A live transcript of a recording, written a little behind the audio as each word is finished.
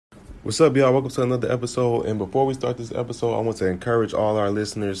What's up, y'all? Welcome to another episode. And before we start this episode, I want to encourage all our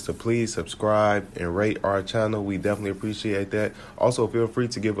listeners to please subscribe and rate our channel. We definitely appreciate that. Also, feel free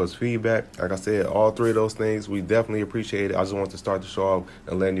to give us feedback. Like I said, all three of those things, we definitely appreciate it. I just want to start the show off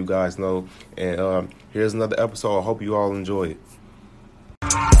and letting you guys know. And here's another episode. I hope you all enjoy it.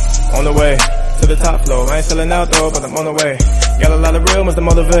 On the way to the top floor. I ain't selling out though, but I'm on the way. Got a lot of real ones to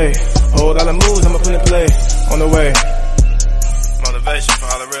motivate. Hold all the moves, I'ma put in play. On the way. Motivation for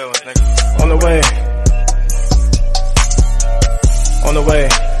all the real ones, nigga. On the way. On the way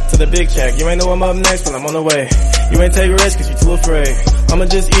to the big check. You ain't know I'm up next, but I'm on the way. You ain't take risks cause you too afraid. I'ma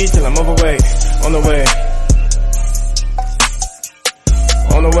just eat till I'm overweight. On the way.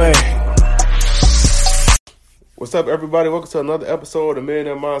 On the way. What's up, everybody? Welcome to another episode of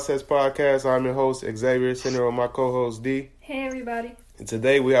Millionaire Mindsets Podcast. I'm your host, Xavier, sitting here with my co-host, D. Hey, everybody. And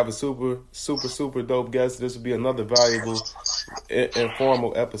today we have a super dope guest. This will be another valuable,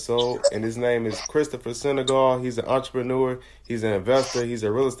 informal episode. And his name is Christopher Senegal. He's an entrepreneur. He's an investor. He's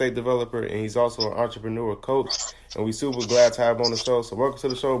a real estate developer. And he's also an entrepreneur coach. And we super glad to have him on the show. So welcome to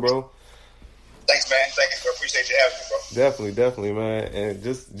the show, bro. Thanks, man. Thank you. I appreciate you having me, bro. Definitely, man. And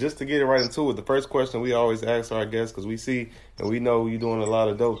just to get it right into it, the first question we always ask our guests, because we see and we know you're doing a lot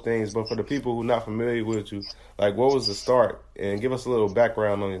of dope things, but for the people who are not familiar with you, like, what was the start? And give us a little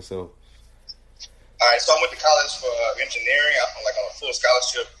background on yourself. All right, so I went to college for engineering. I'm on a full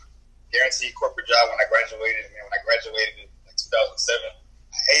scholarship, guaranteed corporate job when I graduated. And when I graduated in 2007,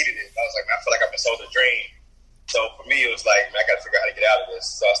 I hated it. I was like, man, I feel like I've been sold a dream. So for me, it was like, man, I got to figure out how to get out of this.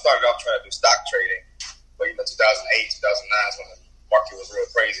 So I started off trying to do stock trading. But, 2008, 2009 is when the market was real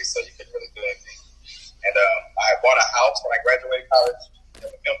crazy, so you couldn't really do anything. And I had bought a house when I graduated college in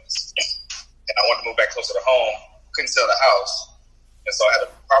Memphis. And I wanted to move back closer to home. Couldn't sell the house. And so I had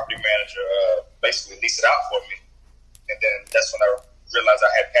a property manager basically lease it out for me. And then that's when I realized I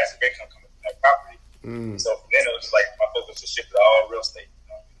had passive income coming from that property. So from then it was just like my focus just shifted to all real estate.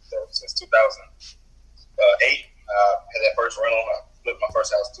 So since 2008, had that first rental. I flipped my first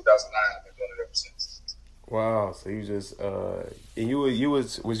house in 2009. I've been doing it ever since. Wow, so you just and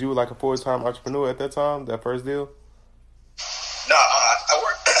was you like a full-time entrepreneur at that time, that first deal? No, I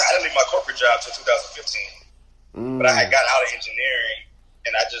worked. I didn't leave my corporate job till 2015, but I had got out of engineering,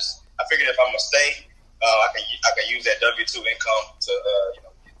 and I figured if I'm gonna stay, I could use that W-2 income to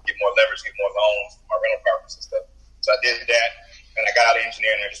get more leverage, get more loans for my rental properties and stuff. So I did that, and I got out of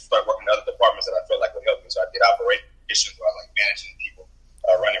engineering and I just started working in other departments that I felt like would help me. So I did operations, where I like managing people,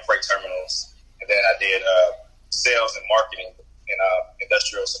 running freight terminals. And then I did sales and marketing and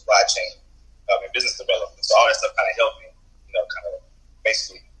industrial supply chain and business development. So all that stuff kind of helped me, kind of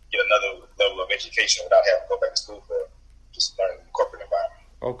basically get another level of education without having to go back to school for just learning the corporate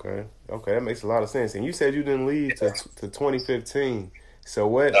environment. Okay, that makes a lot of sense. And you said you didn't leave to 2015. So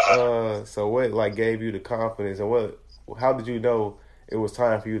what? So what like gave you the confidence, and how did you know it was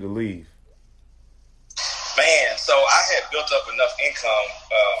time for you to leave? Man, so I had built up enough income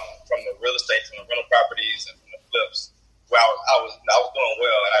from the real estate, from the rental properties, and from the flips. Where I was doing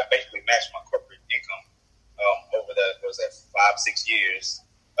well, and I basically matched my corporate income over the 5-6 years.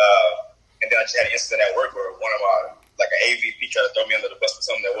 And then I just had an incident at work where one of my an AVP tried to throw me under the bus for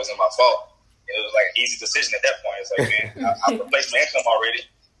something that wasn't my fault. And it was like an easy decision at that point. It's like, man, I replaced my income already,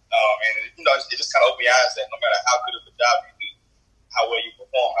 and it just kind of opened your eyes that no matter how good of a job you do, how well you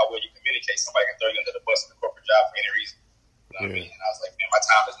perform, how well you communicate, somebody can throw you under the bus in the corporate job for any reason. You know what I mean? And I was like, man, my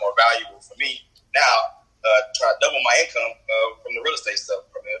time is more valuable for me now. Try to double my income from the real estate stuff,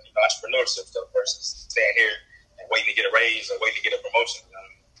 from the entrepreneurship stuff, versus staying here and waiting to get a raise or waiting to get a promotion. You know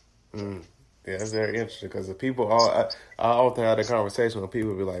what I mean? Yeah, that's very interesting because the people I often have a conversation with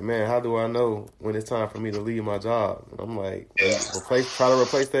people be like, man, how do I know when it's time for me to leave my job? And I'm like, try to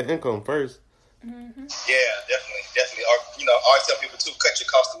replace that income first. Mm-hmm. Yeah, definitely. Or, I always tell people too, cut your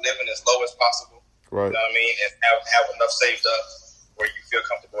cost of living as low as possible. Right. You know what I mean? And have enough saved up where you feel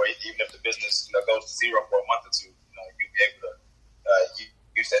comfortable, even if the business goes to zero for a month or two. You'll be able to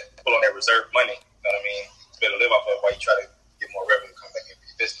use that, pull on that reserve money. You know what I mean? To be able to live off of while you try to get more revenue come back into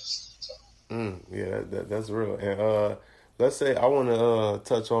your business. So. Yeah, that's real. And let's say I want to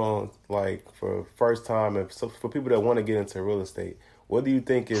touch on, like, for first time, and so for people that want to get into real estate, what do you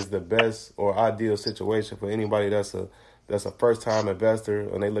think is the best or ideal situation for anybody that's a first time investor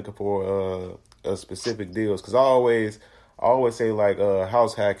and they looking for a specific deals? Because I always say, like,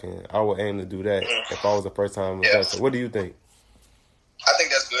 house hacking. I would aim to do that if I was a first time investor. What do you think? I think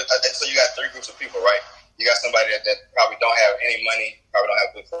that's good. So you got three groups of people, right? You got somebody that probably don't have any money, probably don't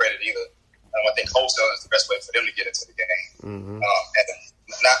have good credit either. I think wholesaling is the best way for them to get into the game. And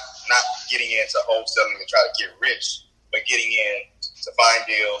not getting into wholesaling to try to get rich, but getting in to find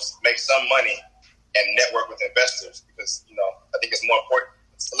deals, make some money, and network with investors because, I think it's more important.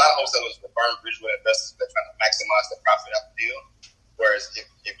 A lot of wholesalers will burn bridge with investors. They're trying to maximize the profit out the deal. Whereas if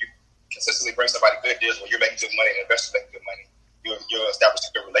you consistently bring somebody good deals where you're making good money and investors making good money, you'll establish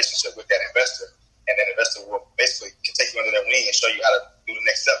a good relationship with that investor. And that investor will basically can take you under their wing and show you how to do the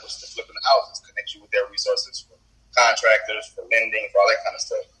next step, which is flipping the houses, connect you with their resources for contractors, for lending, for all that kind of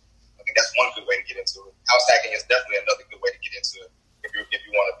stuff. I think that's one good way to get into it. House hacking is definitely another good way to get into it if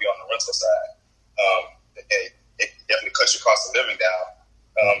you want to be on the rental side. It definitely cuts your cost of living down.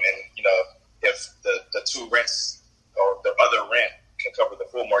 If the two rents or the other rent can cover the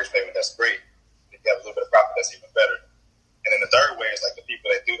full mortgage payment, that's great. If you have a little bit of profit, that's even better. And then the third way is like the people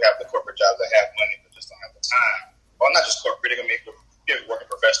that do have the corporate jobs that have money but just don't have the time. Well, not just corporate. It can be a working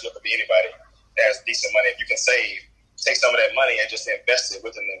professional. It could be anybody that has decent money. If you can take some of that money and just invest it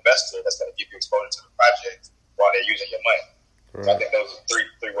with an investor that's going to give you exposure to the project while they're using your money. Right. So I think those are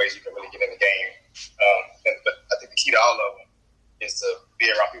three ways you can really get in the game. But I think the key to all of them is to be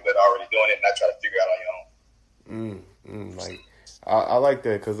around people that are already doing it and not try to figure it out on your own. I like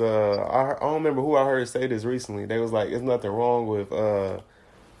that because I don't remember who I heard say this recently. They was like, "There's nothing wrong with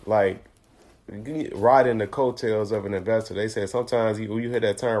riding the coattails of an investor." They said sometimes when you hear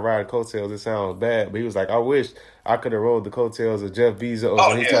that term "riding coattails," it sounds bad, but he was like, "I wish I could have rode the coattails of Jeff Bezos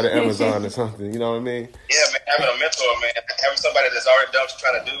when he started Amazon or something." You know what I mean? Yeah, man. Having a mentor, man, having somebody that's already done what you're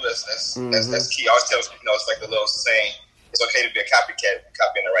trying to do, that's key. I always tell it's like the little saying, "It's okay to be a copycat if you're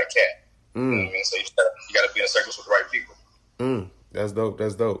copying the right cat." You know what I mean? So you got to be in circles with the right people. That's dope.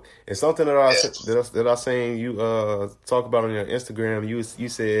 That's dope. And something that I seen you talk about on your Instagram, you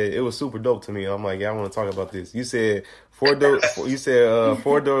said it was super dope to me. I'm like, I want to talk about this. You said four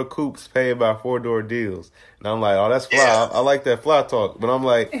door coupes paid by 4-door deals, and I'm like, oh, that's fly. Yeah. I like that fly talk. But I'm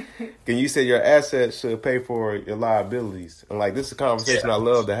like, can you say your assets should pay for your liabilities? And like, this is a conversation I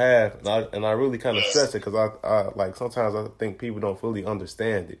love to have, and I really kind of stress it because I like sometimes I think people don't fully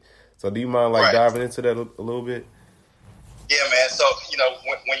understand it. So do you mind diving into that a little bit? Yeah, man. So,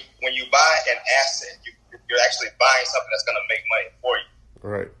 when you buy an asset, you're actually buying something that's going to make money for you.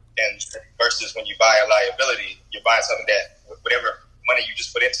 Right. And versus when you buy a liability, you're buying something that whatever money you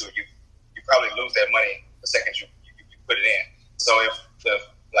just put into it, you probably lose that money the second you put it in. So if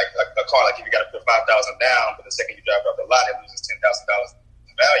a car, like if you got to put $5,000 down, but the second you drive off the lot, it loses $10,000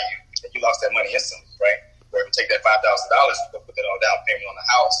 in value, and you lost that money instantly, right? Where if you take that $5,000, you go put that on down payment on the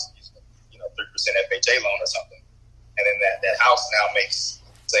house, 3% FHA loan or something. And then that house now makes,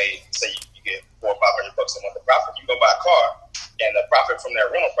 say you get $400 or $500 a month of profit. You go buy a car, and the profit from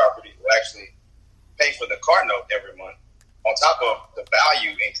that rental property will actually pay for the car note every month, on top of the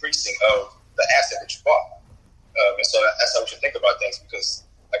value increasing of the asset that you bought. And so that's how we should think about things, because,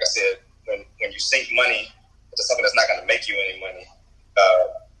 like I said, when you sink money into something that's not going to make you any money,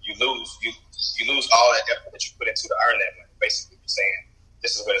 you lose all that effort that you put into to earn that money. Basically, you're saying,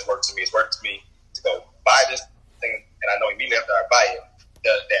 this is what it's worth to me. It's worth to me to go buy this thing, and I know immediately after I buy it,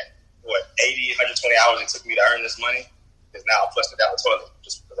 that 80, 120 hours it took me to earn this money is now flushed down the toilet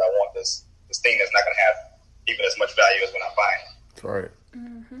just because I want this thing that's not going to have even as much value as when I'm buying it. Right.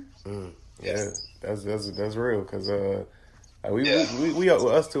 Yeah, that's real because we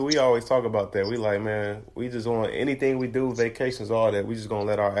us two, we always talk about that. We like, man, we just want anything we do, vacations, all that. We just gonna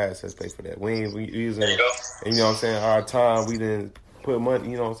let our assets pay for that. We using, and you know what I'm saying, our time. We didn't put money,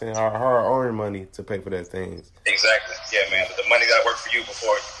 you know what I'm saying, our hard-earned money to pay for that things. Exactly. Yeah, man. But the money got to work for you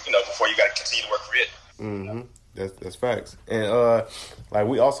before you got to continue to work for it. That's facts. And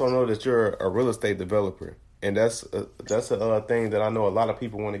we also know that you're a real estate developer, and that's a thing that I know a lot of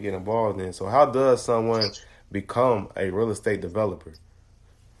people want to get involved in. So how does someone become a real estate developer?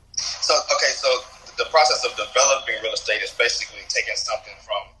 So the process of developing real estate is basically taking something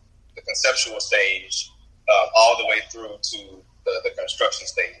from the conceptual stage all the way through to the construction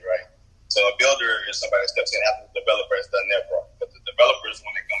stage, right? So a builder is somebody that steps in after the developer has done their part. But the developer is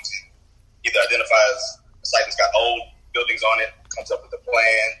one that comes in, either identifies a site that's got old buildings on it, comes up with a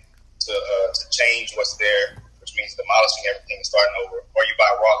plan to change what's there, which means demolishing everything and starting over, or you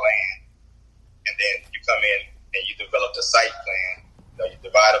buy raw land, and then you come in and you develop the site plan. You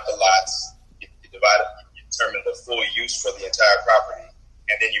divide up the lots, you determine the full use for the entire property,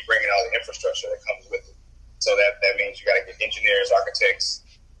 and then you bring in all the infrastructure that comes with it. So that means you got to get engineers, architects,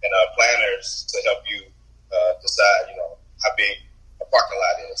 and planners to help you decide, how big a parking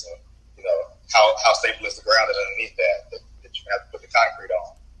lot is, and how stable is the ground underneath that you have to put the concrete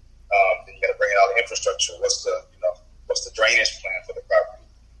on. Then you got to bring in all the infrastructure. What's the drainage plan for the property?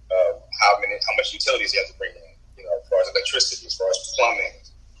 How much utilities you have to bring in? As far as electricity, as far as plumbing,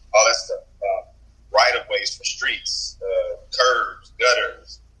 all that stuff. Right of ways for streets, curbs,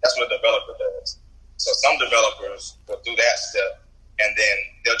 That's what a developer does. So some developers will do that step, and then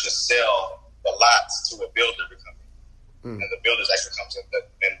they'll just sell the lots to a builder company. And the builders actually comes in,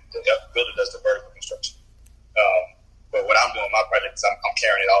 and the builder does the vertical construction. But what I'm doing, my project is I'm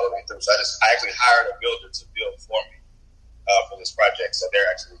carrying it all the way through. So I actually hired a builder to build for me for this project. So they're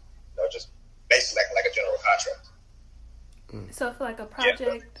actually just basically like a general contractor. So for like a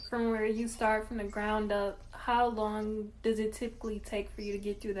project from where you start from the ground up, how long does it typically take for you to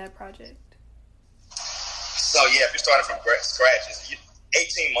get through that project? So yeah, if you're starting from scratch,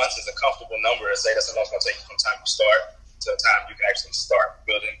 18 months is a comfortable number to say that's how long it's going to take you from the time you start to the time you can actually start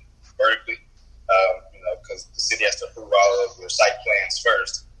building vertically. Because the city has to approve all of your site plans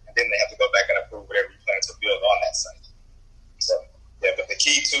first, and then they have to go back and approve whatever you plan to build on that site. So yeah, but the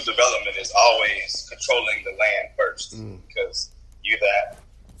key to development is always controlling the land first, because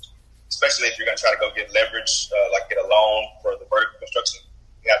especially if you're going to try to go get leverage, like get a loan for the vertical construction,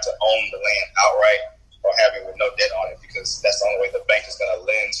 you have to own the land outright or have it with no debt on it, because that's the only way the bank is going to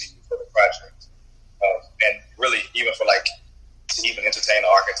lend to you for the project. And really, even for to even entertain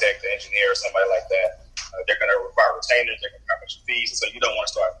an architect, an engineer, or somebody like that, they're going to require retainers, they're going to require fees, and so you don't want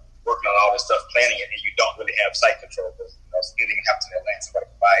to start working on all this stuff, planning it, and you don't really have site control, because anything can happen to that land.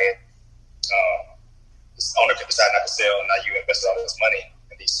 Somebody can buy it, this owner could decide not to sell, and now you invested all this money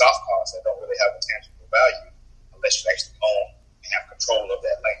in these soft costs that don't really have a tangible value unless you actually own and have control of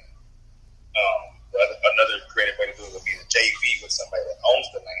that land. Another creative way to do it would be to JV with somebody that owns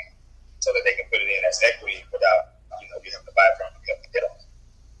the land, so that they can put it in as equity without you having to buy it from them, you have to get on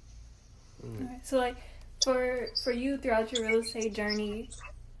it. Right. So like for you throughout your real estate journey,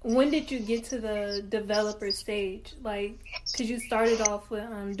 when did you get to the developer stage? Like, because you started off with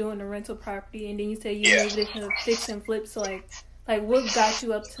doing the rental property, and then you said you moved it to fix and flip. So like what got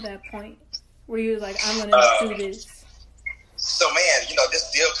you up to that point where you was like, I'm gonna do this? So man, this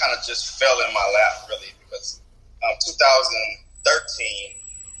deal kind of just fell in my lap really, because 2013,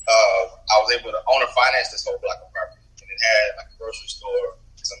 I was able to owner finance this whole block of property, and it had like a grocery store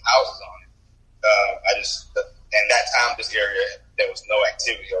and some houses on it. And that time, this area, there was no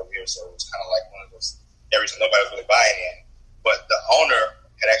activity over here, so it was kind of like one of those areas that nobody was really buying in. But the owner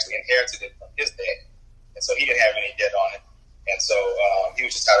had actually inherited it from his dad, and so he didn't have any debt on it. And so he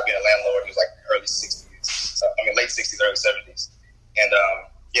was just tired of being a landlord. He was like in the early 60s, late 60s, early 70s. And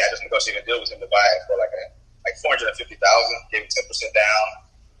I just negotiated a deal with him to buy it for like $450,000, gave him 10% down.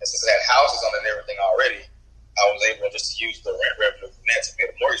 And since it had houses on it and everything already, I was able just to use the rent revenue from that to pay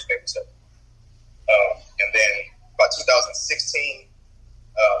the mortgage payments. And then by 2016,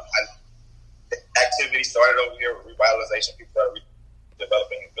 activity started over here with revitalization. People started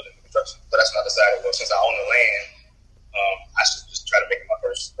developing and building construction. So that's when I decided, well, since I own the land, I should just try to make it my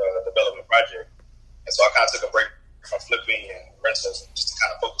first development project. And so I kind of took a break from flipping and rentals just to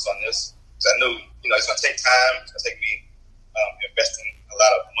kind of focus on this. Because I knew, it's going to take time. It's going to take me investing a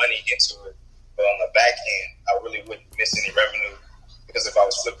lot of money into it. But on the back end, I really wouldn't miss any revenue, because if I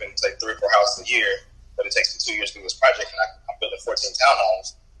was flipping, say, 3 or 4 houses a year, but it takes me 2 years to do this project, and I'm building 14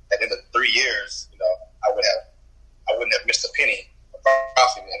 townhomes, at the end of 3 years, I wouldn't have missed a penny of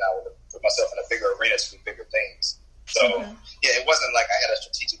profit, and I would have put myself in a bigger arena to do bigger things. So, it wasn't like I had a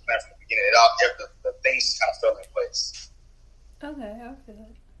strategic plan from the beginning. The things kind of fell in place. Okay, I feel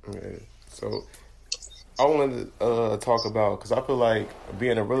that. Yeah. So I wanted to talk about, because I feel like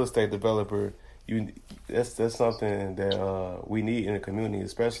being a real estate developer, that's something that we need in the community,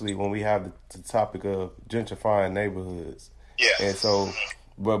 especially when we have the topic of gentrifying neighborhoods. Yeah. And so,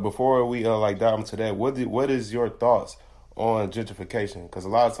 but before we dive into that, what is your thoughts on gentrification? Because a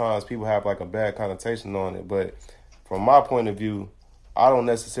lot of times people have like a bad connotation on it, but from my point of view, I don't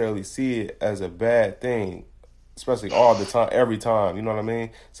necessarily see it as a bad thing, especially all the time, every time. You know what I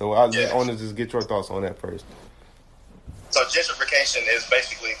mean? So I want to just get your thoughts on that first. So gentrification is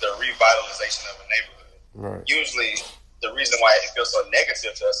basically the revitalization of a neighborhood. Right. Usually, the reason why it feels so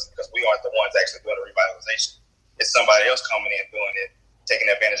negative to us is because we aren't the ones actually doing the revitalization. It's somebody else coming in doing it, taking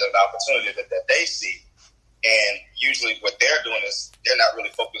advantage of the opportunity that they see. And usually what they're doing is they're not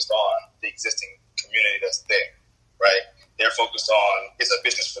really focused on the existing community that's there, right? They're focused on, it's a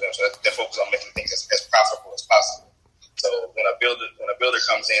business for them, so they're focused on making things as profitable as possible. So when a builder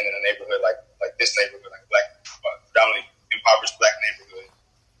comes in a neighborhood like this neighborhood, like predominantly impoverished black neighborhood,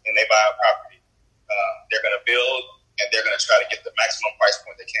 and they buy a property, they're going to build, and they're going to try to get the maximum price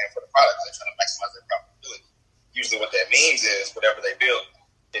point they can for the product. They're trying to maximize their profitability. Usually what that means is whatever they build,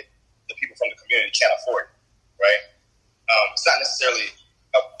 the people from the community can't afford it, right? It's not necessarily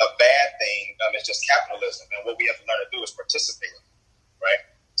a bad thing. It's just capitalism, and what we have to learn to do is participate, right?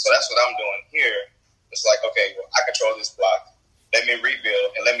 So that's what I'm doing here. It's like, okay, well, I control this block. Let me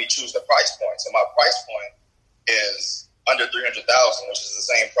rebuild, and let me me choose the price point. So my price point is under $300,000, which is the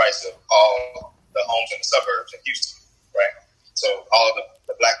same price of all the homes in the suburbs in Houston, right? So all of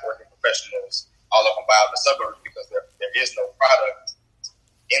the black working professionals, all of them buy out the suburbs because there is no product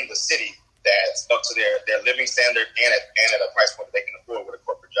in the city that's up to their living standard and at a price point that they can afford with a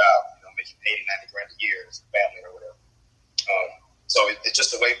corporate job, making 80, 90 grand a year as a family or whatever. So it's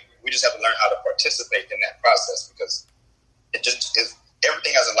just the way we just have to learn how to participate in that process, because it just is,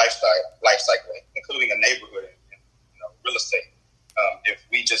 everything has a life cycle, including a neighborhood and real estate. If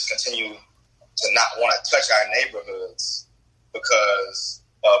we just continue to not want to touch our neighborhoods because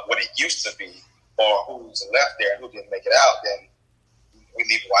of what it used to be or who's left there and who didn't make it out, then we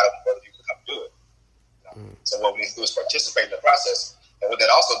leave it wide open for other people to come do it. So what we need to do is participate in the process. And what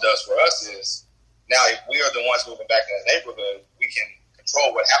that also does for us is, now if we are the ones moving back in the neighborhood, we can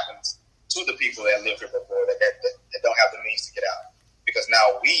control what happens to the people that lived here before that don't have the means to get out. Because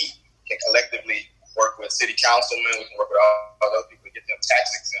now we can collectively work with city councilmen, we can work with all other people to get them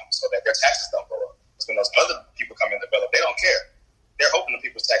tax exempt so that their taxes don't go up. Because when those other people come in and develop, they don't care. They're hoping the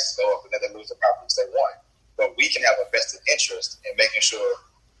people's taxes go up and then they lose the properties they want. But we can have a vested interest in making sure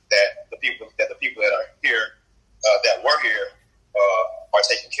that the people that are here, that were here, are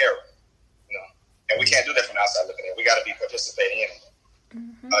taken care of. And we can't do that from outside looking in. We got to be participating in it.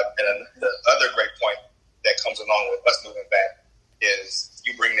 And then the other great point that comes along with us moving back is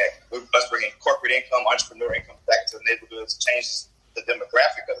us bringing corporate income, entrepreneur income back to the neighborhoods changes the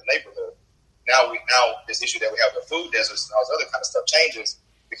demographic of the neighborhood. Now this issue that we have with food deserts and all this other kind of stuff changes,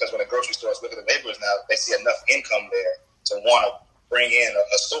 because when the grocery stores look at the neighborhoods now, they see enough income there to want to bring in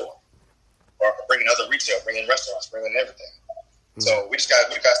a store or bring in other retail, bring in restaurants, bring in everything. So we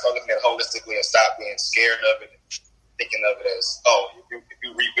got to start looking at it holistically and stop being scared of it and thinking of it as, if you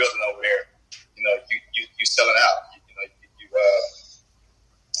rebuilding over there, you selling out.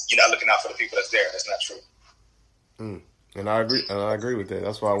 You're not looking out for the people that's there. That's not true. And I agree with that.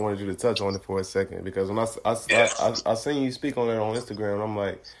 That's why I wanted you to touch on it for a second, because when I seen you speak on it on Instagram, and I'm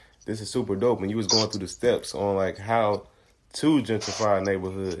like, this is super dope. And you was going through the steps on like how to gentrify a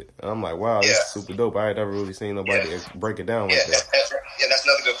neighborhood. And I'm like, wow, this is super dope. I had never really seen nobody break it down like that. That's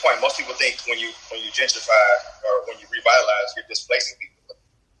another good point. Most people think when you gentrify or when you revitalize, you're displacing people. But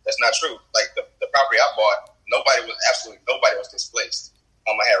that's not true. Like the property I bought, nobody was displaced.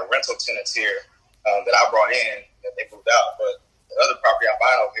 I had rental tenants here that I brought in that they moved out. But the other property I'm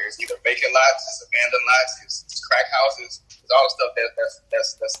buying over here is either vacant lots, it's abandoned lots, it's crack houses. It's all the stuff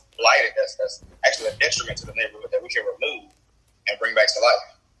that's blighted. That's actually a detriment to the neighborhood that we can remove and bring back to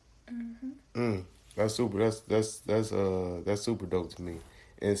life. That's super. That's super dope to me.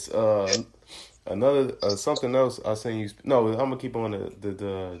 It's another something else I seen you. No, I'm gonna keep on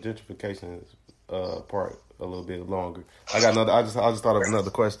the gentrification part a little bit longer. I got another. I just thought of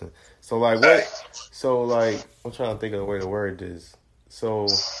another question. So like what? So like I'm trying to think of the way to word this. So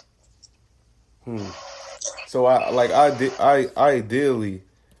So I ideally,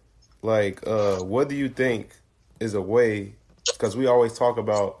 like, what do you think is a way? Because we always talk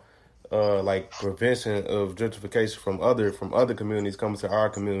about like prevention of gentrification from other communities coming to our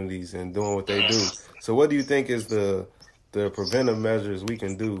communities and doing what they do. So what do you think is the preventive measures we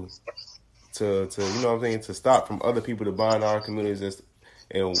can do to to stop from other people to buy in our communities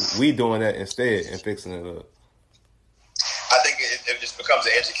and we doing that instead and fixing it up? I think it just becomes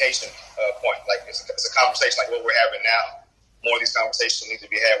an education point. Like it's a conversation like what we're having now. More of these conversations need to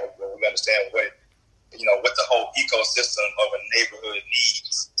be had where we understand what the whole ecosystem of a neighborhood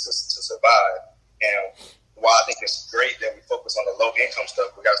needs to survive. And while I think it's great that we focus on the low income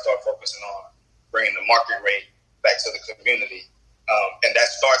stuff, we got to start focusing on bringing the market rate back to the community. And that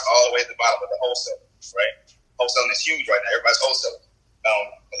starts all the way at the bottom with the wholesaler, right? Wholesaling is huge right now. Everybody's wholesaling.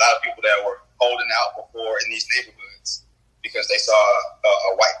 A lot of people that were holding out before in these neighborhoods because they saw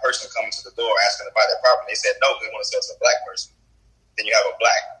a white person coming to the door asking to buy their property. They said no, they want to sell to a black person. Then you have a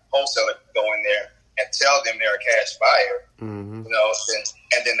black wholesaler go in there and tell them they're a cash buyer, and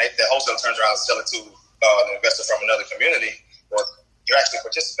then the wholesaler turns around and sell it to an investor from another community. Well, you're actually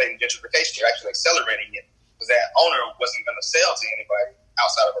participating in gentrification. You're actually accelerating it because that owner wasn't going to sell to anybody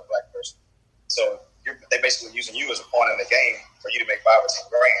outside of a black person. So they're basically using you as a pawn in the game for you to make $5 or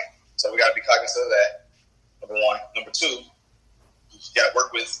 $10 grand. So we got to be cognizant of that. Number one. Number two, you got to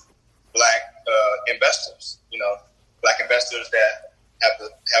work with black investors. Black investors that have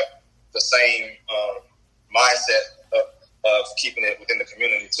the same mindset of keeping it within the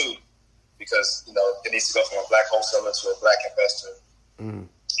community too, because it needs to go from a black wholesaler to a black investor.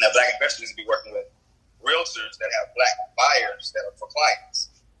 Now, black investors need to be working with realtors that have black buyers that are for clients.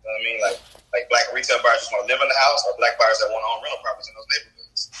 You know what I mean? Like black retail buyers just want to live in the house, or black buyers that want to own rental properties in those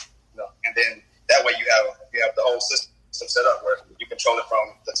neighborhoods.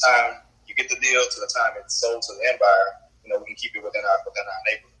 it's sold to the end buyer, we can keep it within our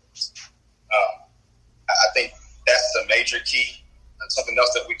neighborhoods. I think that's the major key. And something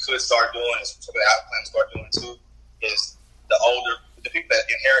else that we could start doing is something that I plan to start doing too is the people that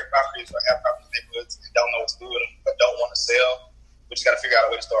inherit properties or have properties in neighborhoods and don't know what to do with them but don't want to sell. We just got to figure out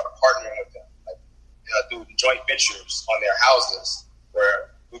a way to start partnering with them, like do joint ventures on their houses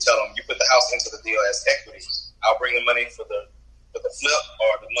where we tell them you put the house into the deal as equity. I'll bring the money for the flip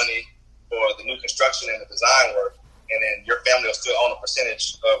or the money for the new construction and the design work, and then your family will still own a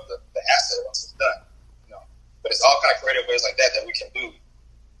percentage of the asset once it's done. But it's all kind of creative ways like that we can do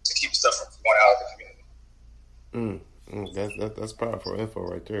to keep stuff from going out of the community. That's powerful info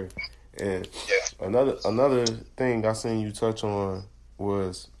right there. And another thing I seen you touch on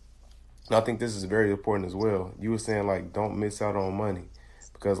was, and I think this is very important as well. You were saying like don't miss out on money,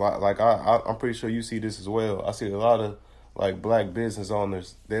 because I'm pretty sure you see this as well. I see a lot of like black business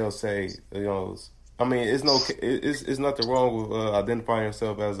owners. They'll say, I mean, it's nothing wrong with identifying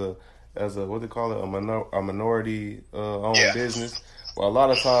yourself as a what they call it, a minority owned business. But a lot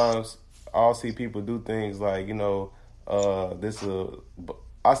of times I'll see people do things like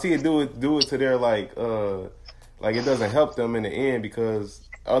I see it do it to their like it doesn't help them in the end because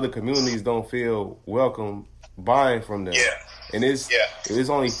other communities don't feel welcome buying from them. Yeah. And it's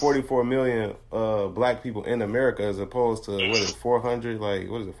only 44 million black people in America as opposed to 400? Like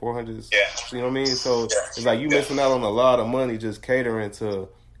what is it, 400? Yeah. You know what I mean? So it's like you missing out on a lot of money just catering to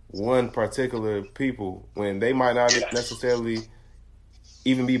one particular people when they might not necessarily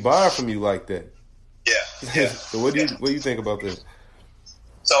even be buying from you like that. Yeah. So what do you think about this?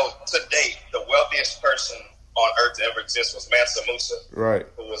 So to date, the wealthiest person on earth to ever exist was Mansa Musa, right?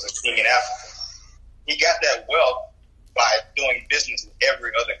 Who was a king in Africa. He got that wealth by doing business with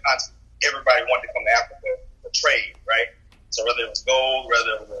every other continent. Everybody wanted to come to Africa for trade, right? So whether it was gold,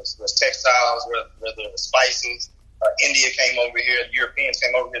 whether it was textiles, whether it was spices. India came over here, the Europeans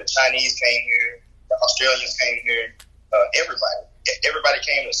came over here, the Chinese came here, the Australians came here, everybody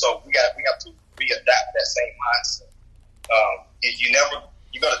came. So we have to readapt that same mindset.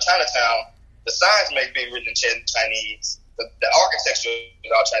 You go to Chinatown, the signs may be written in Chinese, the architecture is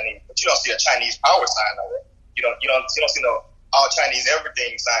all Chinese, but you don't see a Chinese power sign over it. You don't see no all Chinese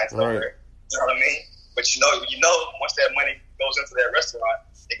everything signs over it. You know what I mean? But you know, once that money goes into their restaurant,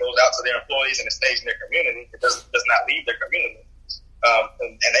 it goes out to their employees and it stays in their community. It does not leave their community.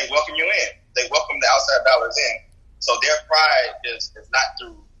 And they welcome you in. They welcome the outside dollars in. So their pride is not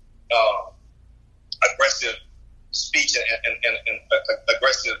through aggressive speech and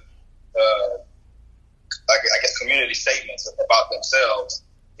aggressive, I guess, community statements about themselves.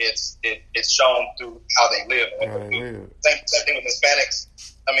 It's shown through how they live. Same thing with Hispanics.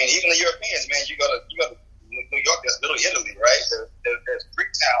 I mean, even the Europeans, man. You go to New York, there's Little Italy, right? There's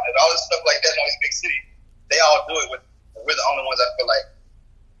Greektown, and all this stuff like that in all these big cities. They all do it we're the only ones I feel like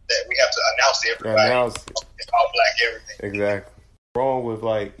that we have to announce to everybody. It's all black everything. Exactly. Wrong with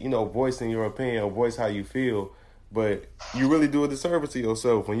voicing your opinion or voice how you feel, but you really do a disservice to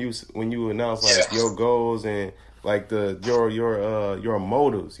yourself when you announce your goals and like your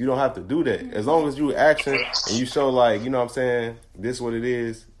motives. You don't have to do that. As long as you action and you show this is what it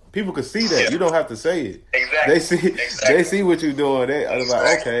is. People can see that. You don't have to say it. Exactly. They see what you're doing. They are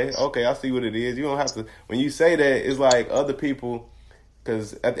like, okay, I see what it is. You don't have to. When you say that, it's like other people,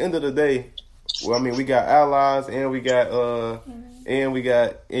 because at the end of the day, we got allies and we got and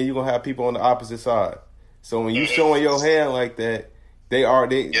you're gonna have people on the opposite side. So when you showing your hand like that, they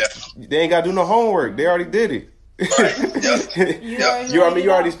ain't gotta do no homework. They already did it. Right. You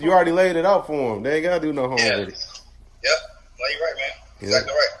already laid it out for them. They ain't gotta do no homework. Yep. No, you're right, man.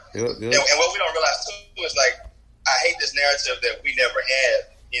 Exactly right. Yep. And what we don't realize too is I hate this narrative that we never had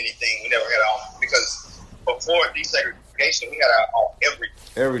anything. We never had our own, because before desegregation, we had our own every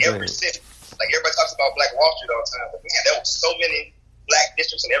city. Like everybody talks about Black Wall Street all the time, but man, there were so many black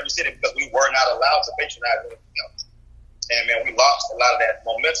districts in every city because we were not allowed to patronize anything else. And man, we lost a lot of that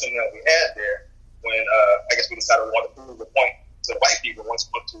momentum that we had there when I guess we decided we wanted to prove the point to the white people once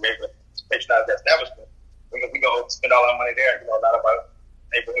we were able to patronize that establishment. We go spend all our money there. A lot of our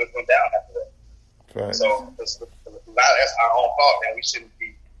neighborhoods went down after that. Right. So a lot of that's our own fault, and we shouldn't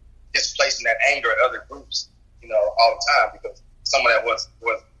be displacing that anger at other groups, all the time, because some of that was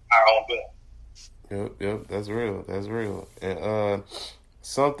our own doing. Yep, that's real. And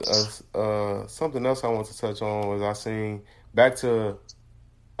something else I want to touch on was I seen back to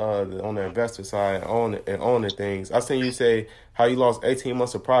on the investor side, owning things. I seen you say how you lost 18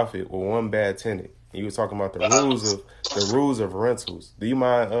 months of profit with one bad tenant. You were talking about the rules of rentals. Do you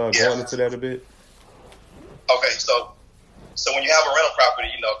mind going into that a bit? Okay, so So when you have a rental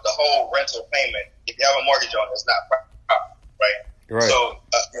property, you know, the whole rental payment, if you have a mortgage on it, it's not property, right? Right. So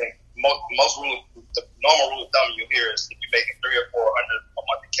most rule, the normal rule of thumb you hear is if you're making $300 or $400 a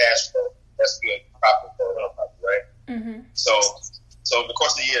month in cash flow, that's good profit for a rental property, right? Mm-hmm. So over the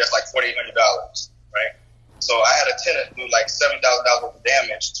course of the year, that's like $4,800, right? So I had a tenant do like $7,000 worth of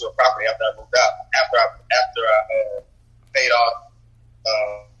damage to a property after I moved out. After I paid off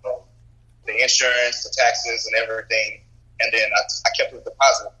the insurance, the taxes, and everything, and then I kept the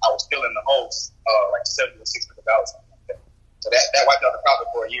deposit. I was still in the hole, like $700 to $600. So that wiped out the profit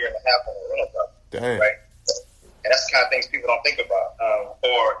for a year and a half on a rental property. Dang. Right? And that's the kind of things people don't think about.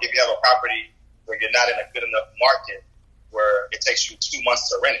 Or if you have a property where you're not in a good enough market where it takes you 2 months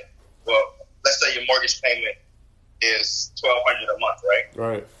to rent it. Well, let's say your mortgage payment is $1,200 a month, right?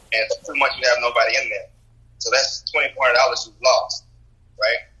 Right. And for 2 months you have nobody in there. So that's $2,400 you've lost,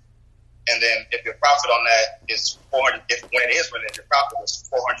 right? And then if your profit on that is $400, when it is rented, your profit is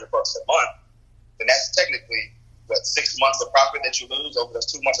 $400 a month, then that's technically 6 months of profit that you lose over those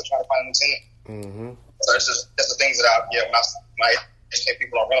 2 months of trying to find a new tenant. Mm-hmm. So that's the things that when I educate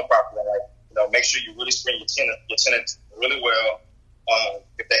people on rental property, I'm like, you know, make sure you really screen your tenants really well.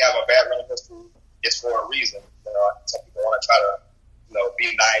 If they have a bad rental history, it's for a reason. You know, some people want to try to, you know,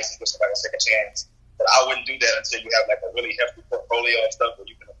 be nice and give somebody a second chance, but I wouldn't do that until you have like a really hefty portfolio of stuff where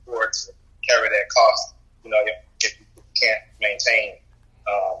you can afford to carry that cost. You know, if you can't maintain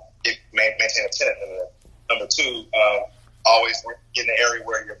a tenant in there. Number two, always get in an area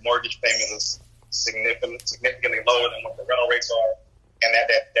where your mortgage payment is significantly lower than what the rental rates are, and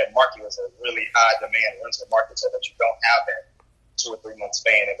that market is a really high demand rental market, so that you don't have that 2 or 3 month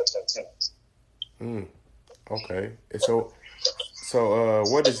span in between tenants. Okay. So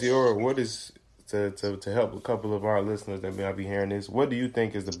what is to help a couple of our listeners that may be hearing this? What do you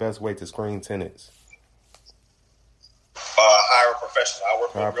think is the best way to screen tenants? Hire a professional. I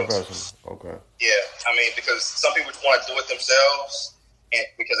work with realtors. Okay. Yeah, I mean, because some people want to do it themselves, and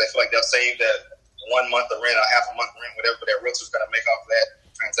because they feel like they'll save that 1 month of rent or half a month rent, whatever their realtor's going to make off of that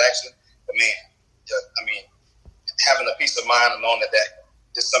transaction. I mean, having a peace of mind and knowing that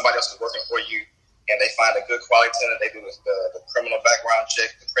just somebody else is working for you, and they find a good quality tenant, they do the criminal background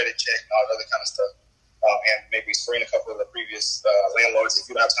check, the credit check, and all that other kind of stuff, and maybe screen a couple of the previous landlords.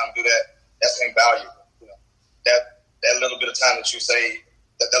 If you don't have time to do that, that's invaluable. You know, that little bit of time that you save,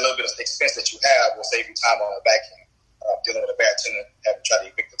 that little bit of expense that you have will save you time on the back end, dealing with a bad tenant, having to try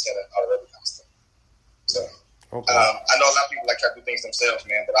to evict the tenant, all that other kind of stuff. So, okay. I know a lot of people like try to do things themselves,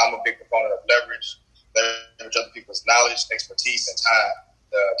 man, but I'm a big proponent of leverage other people's knowledge, expertise, and time.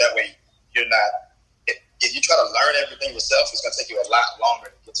 That way, you're not. If you try to learn everything yourself, it's going to take you a lot longer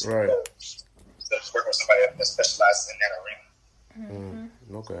to get to your goal instead of working with somebody that specializes in that arena.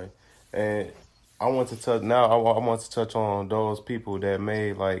 Mm-hmm. Okay, and I want to touch on those people that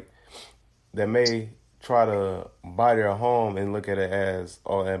may try to buy their home and look at it as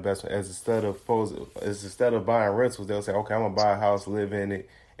an investment, instead of buying rentals, they'll say, okay, I'm gonna buy a house, live in it,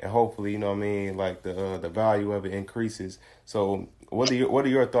 and hopefully, you know what I mean, like the value of it increases. So what are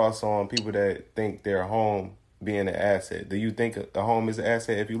your thoughts on people that think their home being an asset? Do you think a home is an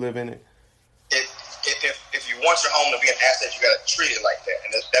asset if you live in it? If you want your home to be an asset, you got to treat it like that,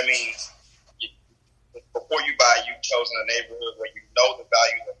 and that means before you buy, you've chosen a neighborhood where you know the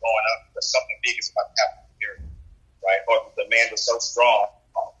values are going up because something big is about to happen here, right? Or the demand is so strong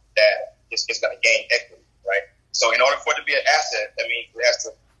that it's going to gain equity, right? So in order for it to be an asset, that means it has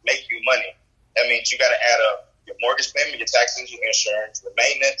to make you money. That means you got to add up your mortgage payment, your taxes, your insurance, your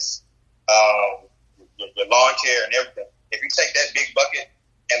maintenance, your lawn care, and everything. If you take that big bucket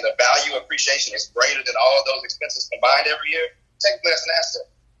and the value appreciation is greater than all of those expenses combined every year, technically that's an asset.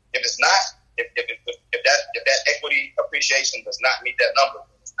 If it's not, if that equity appreciation does not meet that number,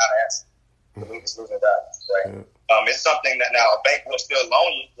 it's not an asset. It's losing value, right? It's something that now a bank will still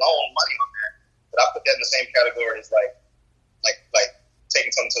loan money on that, but I put that in the same category as like taking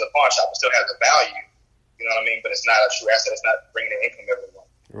something to the pawn shop. It still has a value, you know what I mean? But it's not a true asset. It's not bringing in income every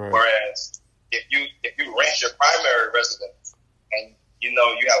month. Right. Whereas if you rent your primary residence and you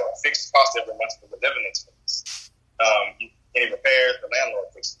know you have a fixed cost every month for the living expense, any repairs, the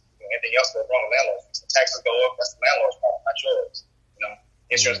landlord fixes. Anything else goes wrong, the landlord fixes. The taxes go up, that's the landlord's problem, not yours. You know,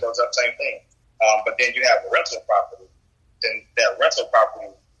 insurance goes up, same thing. But then you have a rental property. Then that rental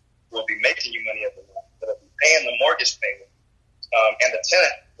property will be making you money every month. It'll be paying the mortgage payment, and the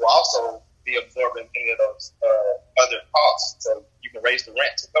tenant will also be absorbing any of those other costs. So you can raise the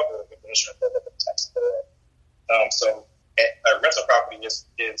rent to cover the insurance bill and the taxes go up. So a rental property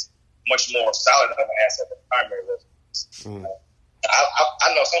is much more solid of an asset than primary residence.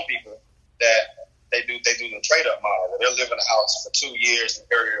 I know some people that they do the trade up model where they'll live in a house for 2 years in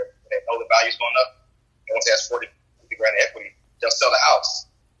an area where they know the value's going up. And once they have 40 grand in equity, they'll sell the house.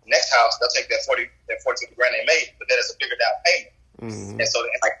 Next house, they'll take that 40 50 grand they made, but that is a bigger down payment. And so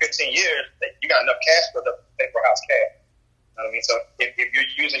in like 15 years, you got enough cash for the pay for a house cash. You know what I mean? So if you're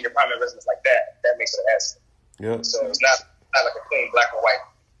using your primary residence like that, that makes it an asset. Yep. So it's not like a clean black or white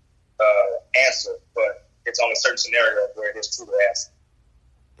answer, but it's only certain scenarios where it is truly asset.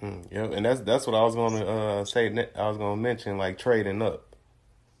 Yep, and that's what I was going to say. I was going to mention like trading up.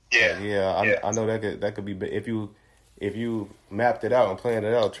 Yeah, I know that could be if you mapped it out and planned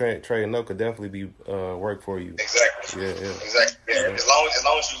it out. Trading up could definitely be work for you. Exactly. Yeah. Exactly. Yeah. As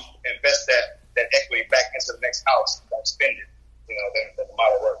long as you invest that equity back into the next house, don't spend it. Then the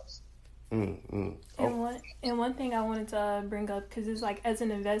model works. And one thing I wanted to bring up, because it's like, as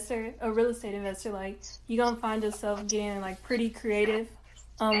an investor, a real estate investor, like, you're gonna find yourself getting like pretty creative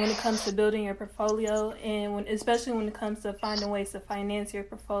when it comes to building your portfolio, and especially when it comes to finding ways to finance your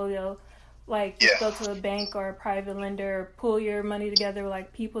portfolio. Like, just go to a bank or a private lender, or pull your money together with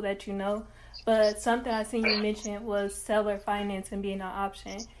like people that you know. But something I seen you mention was seller financing being an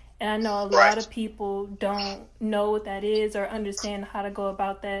option. And I know a lot of people don't know what that is or understand how to go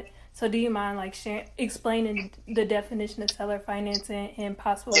about that. So do you mind like explaining the definition of seller financing and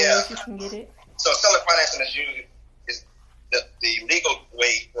possible ways you can get it? So seller financing is usually the legal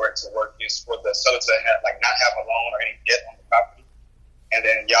way for it to work is for the seller to not have a loan or any debt on the property, and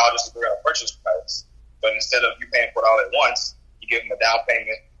then y'all just agree on a purchase price. But instead of you paying for it all at once, you give them a down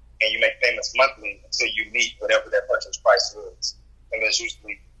payment and you make payments monthly until you meet whatever their purchase price is. And there's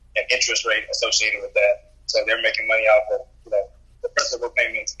usually an interest rate associated with that, so they're making money off of the principal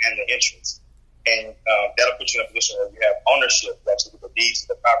payments and the interest, and that'll put you in a position where you have ownership, actually, with the deeds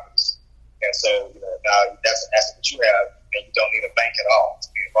of the properties. And so now that's an asset that you have, and you don't need a bank at all to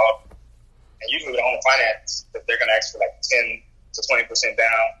be involved. And usually with owner finance, if they're going to ask for like 10 to 20%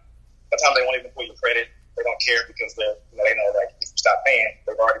 down, sometimes they won't even pull your credit. They don't care because they know like if you stop paying,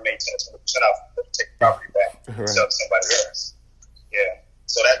 they've already made 10 to 20% off. They take the property back and sell to somebody else. Yeah.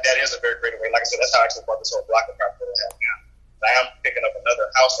 So that is a very great way. Like I said, that's how I actually bought this whole block of property that I have now. I am picking up another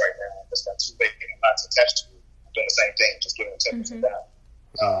house right now that's got 2 vacant lots attached to it. I'm doing the same thing, just giving them 10%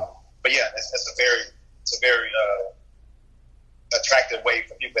 down. But yeah, it's a very attractive way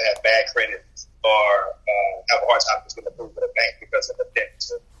for people to have bad credit or have a hard time just getting approved with a bank because of the debt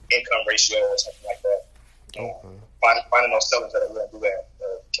to income ratio or something like that. Finding those sellers that are willing to do that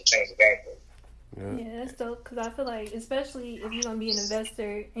can change the game for you. Yeah, that's dope, because I feel like, especially if you're going to be an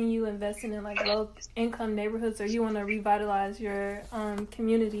investor and you investing in like low income neighborhoods, or you want to revitalize your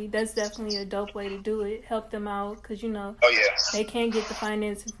community, that's definitely a dope way to do it. Help them out, because they can't get the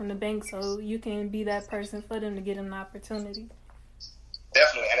financing from the bank, so you can be that person for them to get an opportunity.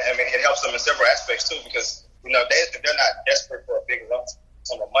 Definitely, and I mean it helps them in several aspects too, because if they're not desperate for a big lump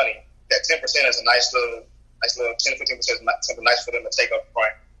sum of money, that 10% is a nice little 10-15% is something nice for them to take up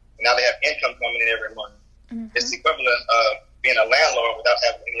front. Now they have income coming in every month. It's the equivalent of being a landlord without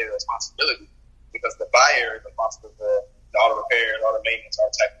having any of the responsibility, because the buyer is responsible for all the repairs, all the maintenance, all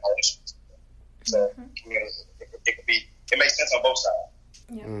the tax, all the insurance. So it makes sense on both sides.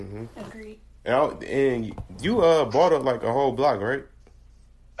 Yeah, agreed. And you bought up like a whole block, right?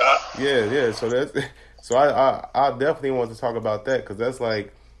 Yeah. So I definitely want to talk about that, because that's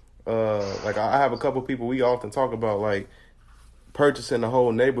like I have a couple people we often talk about like purchasing the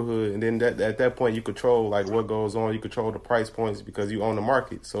whole neighborhood, and then at that point you control like what goes on. You control the price points because you own the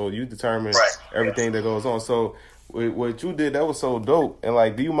market, so you determine everything that goes on. So what you did, that was so dope. And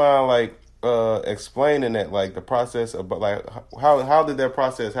like, do you mind like explaining that, like the process of, like how did that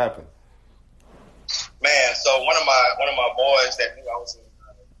process happen? Man, so one of my boys that knew I was in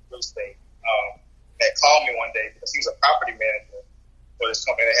real estate had called me one day because he was a property manager for this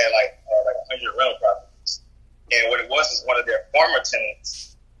company that had like 100 rental properties. And what it was is one of their former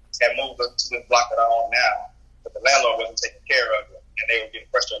tenants had moved up to the block that I own now, but the landlord wasn't taking care of it, and they were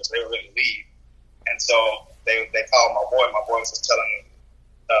getting frustrated, so they were ready to leave. And so they called my boy. My boy was just telling me,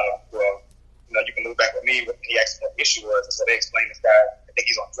 you can move back with me. And he asked me what the issue was, and so they explained this guy, I think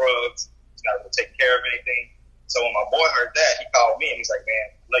he's on drugs, he's not really taking care of anything. So when my boy heard that, he called me, and he's like,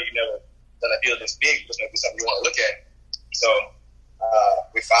 man, I know you never done a deal this big, this may be something you want to look at. So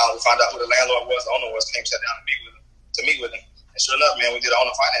we found out who the landlord was, the owner was, came sat down to meet with him. And sure enough, man, we did an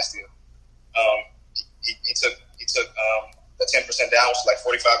owner finance deal. He took the 10% down, which was like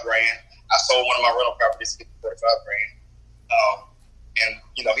 $45,000. I sold one of my rental properties to get $45,000. And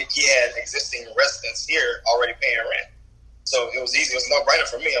he had existing residents here already paying rent, so it was easy. It was a no-brainer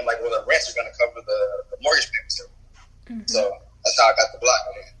for me. I'm like, well, the rents are going to cover the mortgage payments. So that's how I got the block.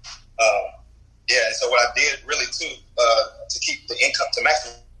 Yeah, what I did really too, to keep the income, to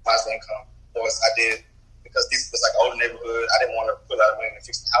maximize the income, was I did, because this was like an older neighborhood, I didn't want to put out money to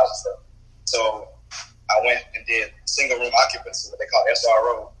fix the house and stuff. So I went and did single room occupancy, what they call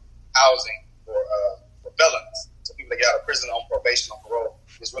SRO housing for felons. So people that get out of prison on probation, on parole,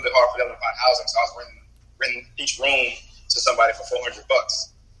 it's really hard for them to find housing. So I was renting each room to somebody for $400.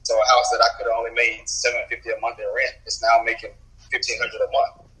 So a house that I could have only made $750 a month in rent is now making $1,500 a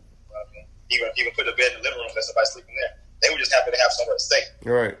month. Even put a bed in the living room, let somebody sleeping there. They were just happy to have somewhere to stay.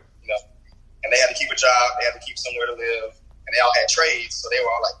 Right. You know, and they had to keep a job. They had to keep somewhere to live. And they all had trades, so they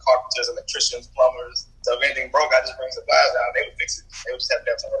were all like carpenters, electricians, plumbers. So if anything broke, I just bring supplies down. They would fix it. They would just have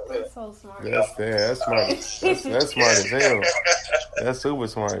to have somewhere to live. That's so smart. That's smart. That's smart as hell. That's super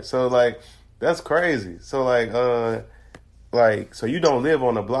smart. So like, that's crazy. So so you don't live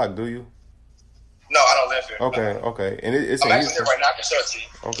on the block, do you? No, I don't live here. Okay, no. okay. And it's I'm actually here right now. I can show it to you.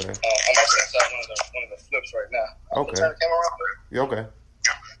 Okay. I'm actually inside one of the flips right now. Okay. Turn the camera around. Yeah, okay.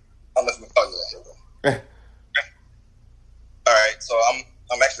 I'll let me call you that. Here we go. All right, so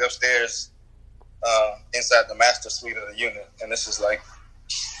I'm actually upstairs, inside the master suite of the unit, and this is like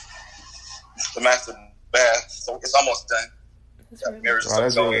the master bath. So it's almost done. Got mirrors Oh,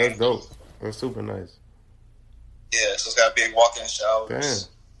 that's going. dope. That's super nice. Yeah, so it's got a big walk-in shower. Damn. It's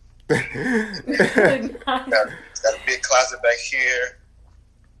got a big closet back here.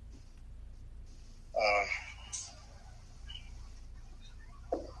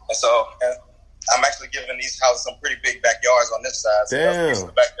 And I'm actually giving these houses some pretty big backyards on this side. So Damn. that's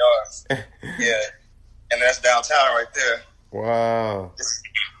the backyards. Yeah. And that's downtown right there. Wow.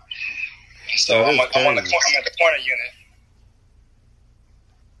 So I'm at the corner unit.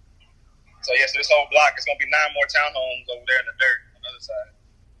 So yes, this whole block is gonna be 9 more townhomes over there in the dirt on the other side.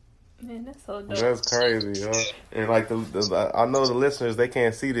 Man, that's so dope. That's crazy, yo. And like I know the listeners, they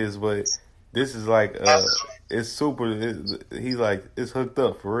can't see this, but this is like it's super. He's like, it's hooked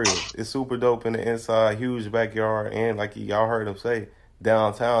up for real. It's super dope in the inside, huge backyard, and like y'all heard him say,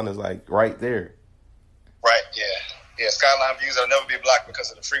 downtown is like right there. Right. Yeah. Skyline views will never be blocked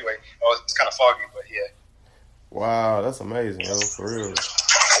because of the freeway. Oh, it's kind of foggy, but yeah. Wow, that's amazing, yo, for real. Yeah.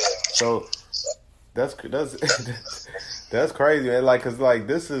 So that's that's crazy, man. Like, cause like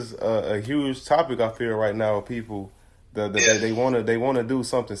this is a huge topic I feel right now with people. They want to do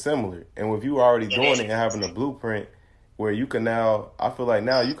something similar, and with you already doing it and having a blueprint where you can now, I feel like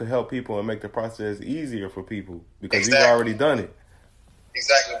now you can help people and make the process easier for people because you've already done it.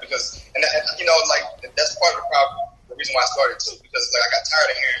 Exactly, because and like that's part of the problem. The reason why I started too, because like I got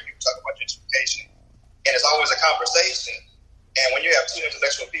tired of hearing people talk about gentrification, and it's always a conversation. And when you have two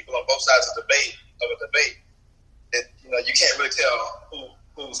intellectual people on both sides of a debate, you can't really tell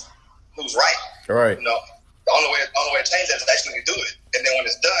who's right. Right. The only way to change that is actually to do it. And then when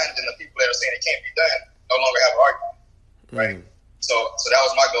it's done, then the people that are saying it can't be done no longer have an argument. Right? So that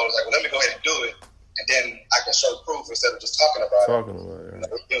was my goal. It was like, well, let me go ahead and do it. And then I can show proof instead of just talking about it.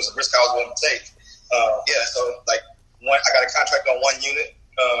 It was a risk I was willing to take. So like I got a contract on one unit.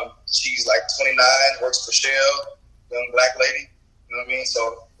 She's like 29, works for Shell, young black lady. You know what I mean?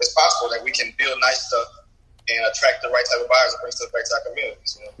 So it's possible that we can build nice stuff and attract the right type of buyers and bring stuff back to our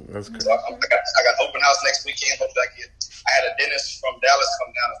communities. That's good. So I got open house next weekend. Hopefully I had a dentist from Dallas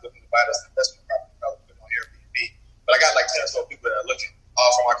come down and looking to buy this investment property, probably put it on Airbnb. But I got like 10 or 12 people that are looking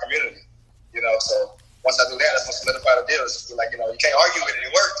all from our community. So once I do that, that's going to solidify the deal. It's like, you can't argue with it.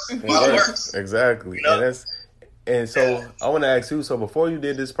 It works. It works. Exactly. And so I want to ask you, so before you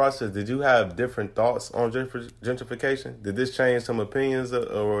did this process, did you have different thoughts on gentrification? Did this change some opinions,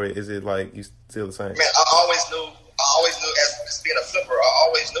 or is it like you still the same? Man, I always knew as being a flipper, I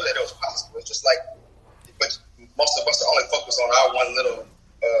always knew that it was possible. It's just like, but most of us are only focused on our one little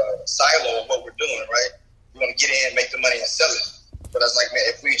silo of what we're doing, right? We want to get in, make the money, and sell it. But I was like, man,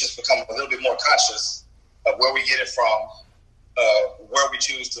 if we just become a little bit more conscious of where we get it from, where we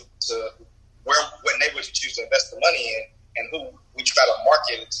choose to what neighborhoods we choose to invest the money in, and who we try to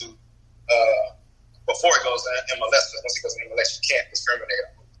market it to before it goes to MLS. Because once it goes to MLS, you can't discriminate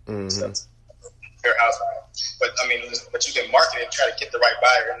on it. Fair housing. But I mean, you can market it and try to get the right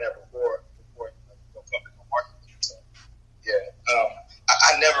buyer in there before you go public on marketing. So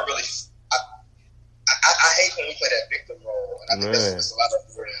I never really. I hate when we play that victim role, and I think that's a lot of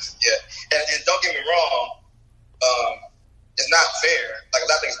it. Yeah, and don't get me wrong. It's not fair. Like a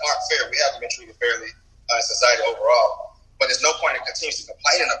lot of things aren't fair. We haven't been treated fairly in society overall. But there's no point in continuously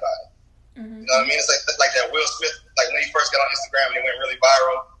complaining about it. You know what I mean? It's like that Will Smith, like when he first got on Instagram and he went really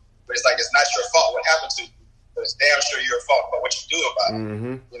viral. But it's like, it's not your fault what happened to you, but it's damn sure your fault about what you do about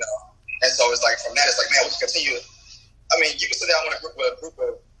it. And so it's like, from that, it's like, man, we can continue. I mean, you can sit down with a group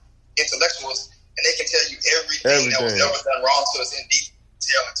of intellectuals and they can everything that was ever done wrong to us in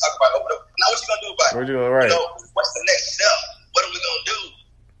detail and talk about it. Now, what you gonna do about it? What you doing right? You know, what's the next step? What are we gonna do?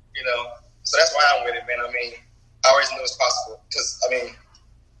 You know, so that's why I'm with it, man. I mean, I always knew it was possible because, I mean,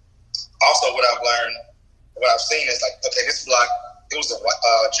 also what I've learned, what I've seen is like, okay, this block, it was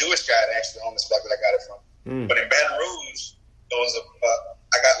a Jewish guy that actually owned this block that I got it from. But in Baton Rouge, it was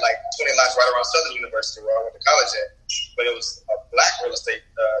I got like 20 lots right around Southern University where I went to college at. But it was a black real estate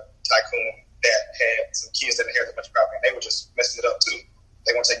tycoon that had some kids that inherited a bunch of property, and they were just messing it up too.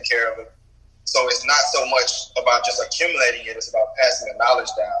 They weren't taking care of it. So it's not so much about just accumulating it; it's about passing the knowledge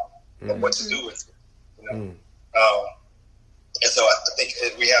down of what to do with it. You know, and so I think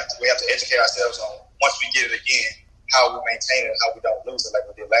we have to educate ourselves on, once we get it again, how we maintain it, how we don't lose it like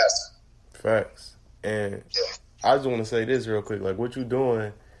we did last time. Facts. And I just want to say this real quick: like what you're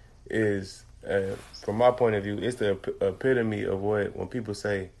doing is, from my point of view, it's the epitome of what when people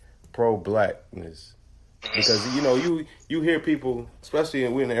say pro-blackness. Because you know, you hear people, especially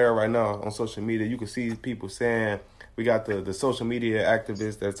we're in the era right now on social media, you can see people saying we got the social media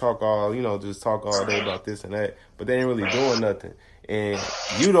activists that talk all, you know, just talk all day about this and that, but they ain't really doing nothing. And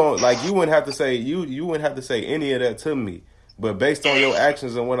you don't, like, you wouldn't have to say you wouldn't have to say any of that to me. But based on your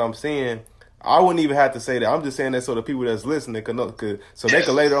actions and what I'm seeing, I wouldn't even have to say that. I'm just saying that so the people that's listening so they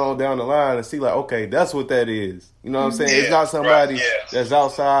can later on down the line and see like, okay, that's what that is. You know what I'm saying? It's not somebody that's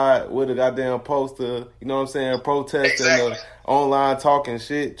outside with a goddamn poster, you know what I'm saying, protesting or online talking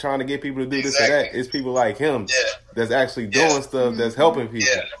shit, trying to get people to do this or that. It's people like him that's actually doing stuff that's helping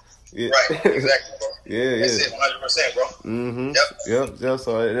people. Yeah. Right, exactly, bro. That's it, 100%, bro. Yep.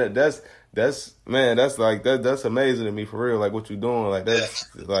 So that's amazing to me, for real. Like what you're doing, like that's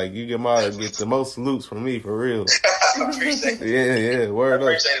like you get the most salutes from me, for real. I appreciate it. Word up.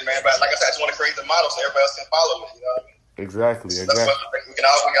 I appreciate it, man. But like I said, I just want to create the model so everybody else can follow it. You know what I mean? Exactly. We can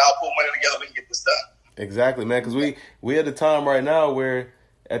all pull money together. We can get this done. Exactly, man. Because we at a time right now where,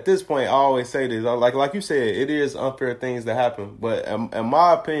 at this point, I always say this. Like you said, it is unfair things that happen. But in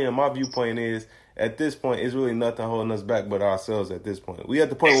my opinion, my viewpoint is, at this point, it's really nothing holding us back but ourselves. At this point, we at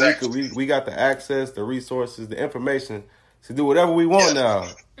the point where we got the access, the resources, the information to do whatever we want now.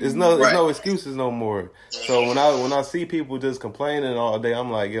 There's no excuses no more. So when I see people just complaining all day,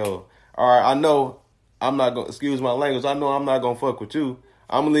 I'm like, yo, all right, I know I'm not gonna, excuse my language, I know I'm not gonna fuck with you.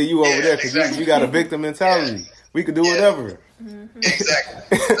 I'm gonna leave you over there because you got a victim mentality. We could do whatever. Exactly.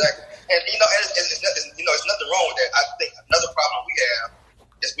 And it's nothing wrong with that. I think another problem we have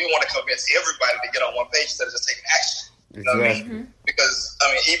is we want to convince everybody to get on one page instead of just taking action. You know what I mean? Because, I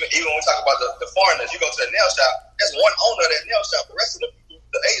mean, even when we talk about the foreigners, you go to the nail shop, there's one owner of that nail shop. The rest of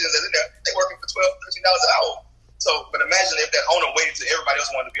the Asians that are in there, they working for $12, $13 an hour. So, but imagine if that owner waited till everybody else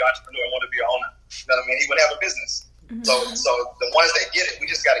wanted to be an entrepreneur and wanted to be an owner. You know what I mean? He wouldn't have a business. So the ones that get it, we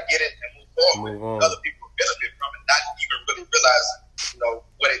just got to get it and move forward. Other people benefit from it, not even really realize,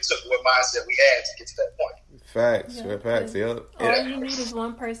 what it took, what mindset we had to get to that point. Facts. All you need is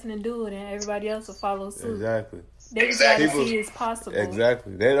one person to do it, and everybody else will follow suit. Exactly. They just gotta see it's possible.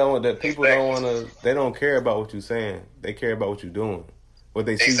 Exactly. They don't. That people don't want to. They don't care about what you're saying. They care about what you're doing. What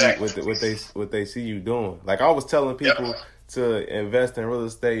they see. What they see you doing. Like I was telling people to invest in real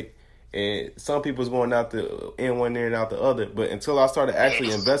estate, and some people's going out in one ear and out the other. But until I started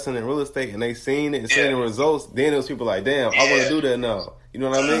actually investing in real estate, and they seen it and seeing the results, then those people like, damn, I want to do that now. You know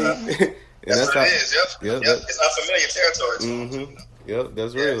what I mean? That's what it is. Yep. It's unfamiliar territory. Yep,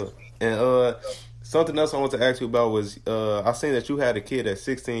 that's real. And something else I want to ask you about was I seen that you had a kid at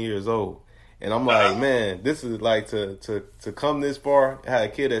 16 years old, and I'm like, man, this is like to come this far. I had a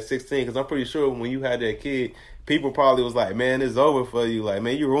kid at 16 because I'm pretty sure when you had that kid, people probably was like, man, it's over for you. Like,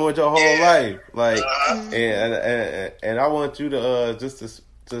 man, you ruined your whole life. Like, and I want you to just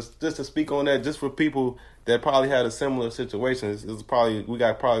to speak on that, just for people that probably had a similar situation. We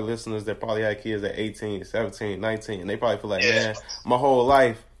got listeners that probably had kids at 18, 17, 19, and they probably feel like, man, my whole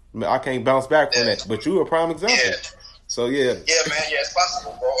life, I can't bounce back from that. But you were a prime example. So yeah, man, it's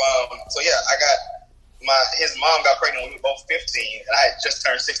possible, bro. His mom got pregnant when we were both 15, and I had just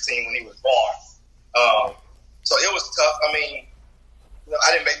turned 16 when he was born. So it was tough. I mean,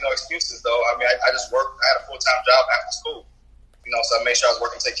 I didn't make no excuses though. I mean, I just worked. I had a full-time job after school, so I made sure I was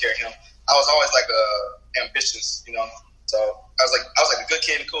working to take care of him. I was always like ambitious, So I was like a good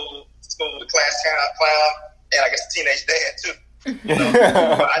kid in school, the class clown, and I guess a teenage dad too. But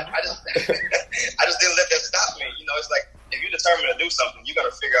I just didn't let that stop me. It's like if you're determined to do something, you got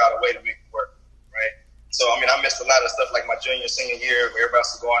to figure out a way to make it work, right? So I mean, I missed a lot of stuff like my junior, senior year, where everybody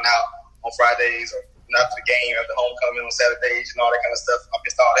else was going out on Fridays or after the game, after homecoming on Saturdays, and all that kind of stuff. I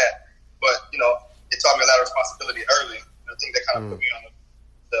missed all that, but it taught me a lot of responsibility early. I think that kind of put me on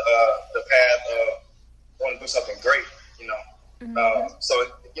the path of wanting to do something So,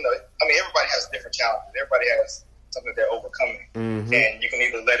 everybody has different challenges. Everybody has something they're overcoming. And you can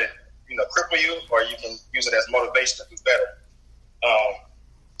either let it, cripple you, or you can use it as motivation to do better.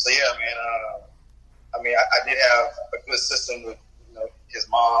 I did have a good system with, his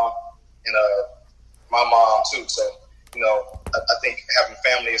mom and my mom too. So, I think having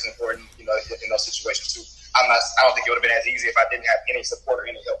family is important, in those situations too. I don't think it would have been as easy if I didn't have any support or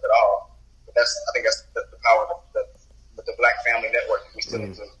any help at all. But I think that's the power of the Black Family Network. We still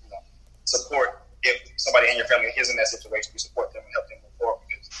need to, support if somebody in your family is in that situation. We support them and help them move forward,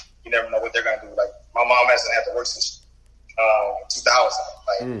 because you never know what they're going to do. Like, my mom hasn't had to work since 2000.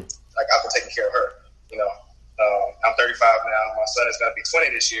 Like I've been taking care of her. I'm 35 now. My son is going to be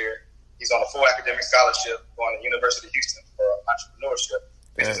 20 this year. He's on a full academic scholarship going to University of Houston for entrepreneurship,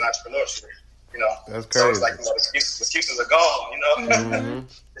 business and entrepreneurship. That's crazy. So it's like, the excuses are gone.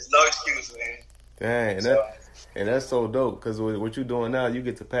 There's no excuse, man. Dang, and that's so dope, because what you're doing now, you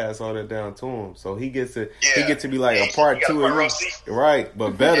get to pass all that down to him, so he gets to be like a part two of you, right?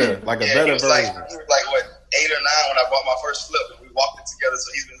 But better, like a better version. He was like what, 8 or 9 when I bought my first flip, and we walked it together.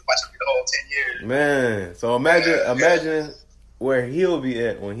 So he's been watching me the whole 10 years. Man, so imagine where he'll be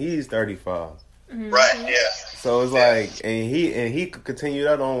at when he's 35. Right, yeah. So it's like, and he could continue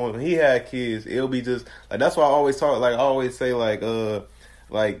that on when he had kids. It'll be just like, that's why I always talk. Like I always say, like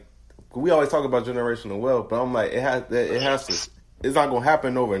we always talk about generational wealth, but I'm like, it has to. It's not gonna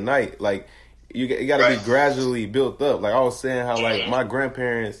happen overnight. Like it got to be gradually built up. Like I was saying, how like my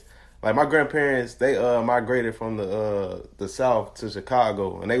grandparents, they migrated from the South to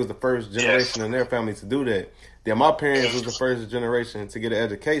Chicago, and they was the first generation in their family to do that. Then my parents was the first generation to get an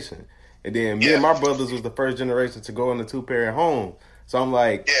education. And then me and my brothers was the first generation to go in a 2-parent home. So I'm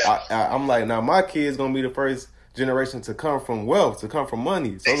like, I'm like, now my kids gonna be the first generation to come from wealth, to come from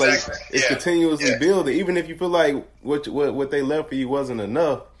money. So like, it's continuously building. Even if you feel like what they left for you wasn't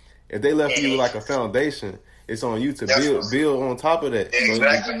enough, if they left for you like a foundation, it's on you to build on top of that. So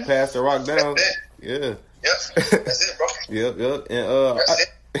you pass the rock down. Yeah. Yep. That's it, bro. Yep. And that's it.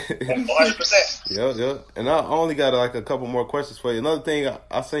 100%. Yep. And I only got like a couple more questions for you. Another thing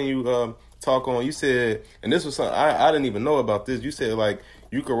I seen you talk on, you said, and this was something I didn't even know about this. You said like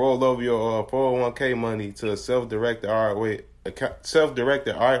you could roll over your 401k money to a self-directed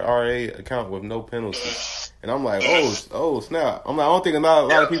IRA account with no penalty. And I'm like, oh snap! I'm like, I don't think a lot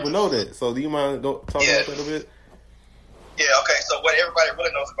of people know that. So do you mind talking about that a little bit? Yeah. Okay. So what everybody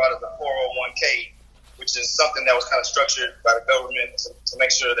really knows about is the 401k, which is something that was kind of structured by the government to make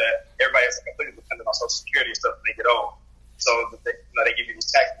sure that everybody is completely dependent on Social Security and stuff when they get old. So they give you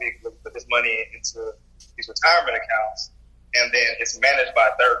these tax vehicles, put this money into these retirement accounts, and then it's managed by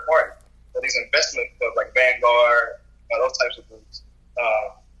a third party. So these investment clubs like Vanguard, those types of groups,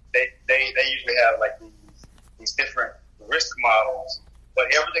 they usually have like these different risk models, but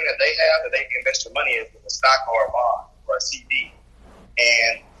everything that they have that they can invest your money in is a stock or a bond or a CD,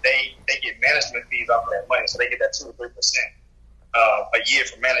 and they get management fees off of that money, so they get that 2 to 3% a year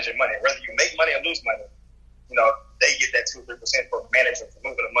for managing money. Whether you make money or lose money, they get that 2 or 3% for managing, for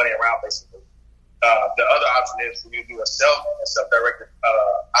moving the money around, basically. The other option is for you to do a self-directed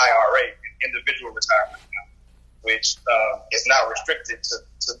IRA, an individual retirement account, which is not restricted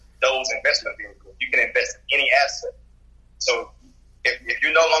to those investment vehicles. You can invest in any asset. So if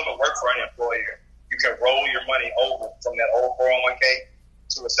you no longer work for an employer, you can roll your money over from that old 401k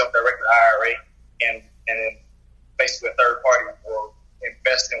to a self-directed IRA, and then basically a third party will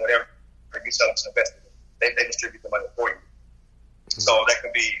invest in whatever you tell them to invest in. They distribute the money for you. So it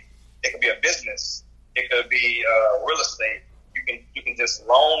could be a business, it could be real estate. You can just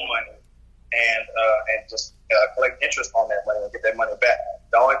loan money and just collect interest on that money and get that money back.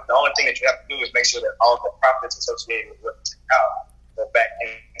 The only thing that you have to do is make sure that all the profits associated with what you take out go back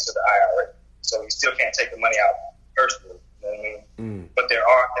into the IRA. So you still can't take the money out personally. You know what I mean? But there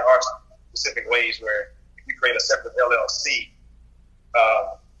are specific ways where if you create a separate LLC,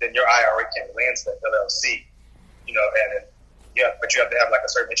 then your IRA can lend to that LLC, but you have to have like a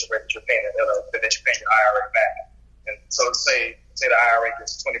certain interest rate that you're paying that you're paying your IRA back. And so say the IRA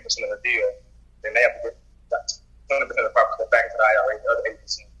gets 20% of the deal, then they have to get 20% of the profits back into the IRA, the other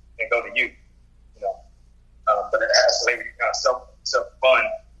 80% and go to you. But it has to maybe kind of self-fund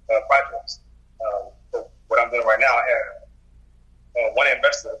projects. So what I'm doing right now, I have one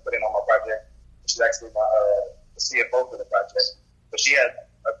investor put in on my project. She's actually the CFO for the project, but she had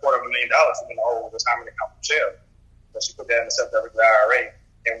 $250,000 in the whole retirement account from Shell. So she put that in the self-directed IRA,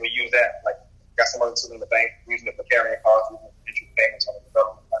 and we use that, like, got some other tools in the bank, using it for carrying costs, using it for interest payments on the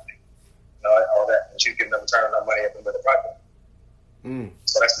development project, all that. And she's getting a return on her money at the end of the project.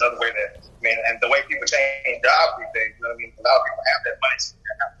 So that's another way that, and the way people change jobs these days, you know what I mean? A lot of people have that money, so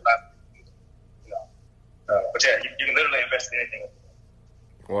they have a lot of people, but yeah, you can literally invest in anything.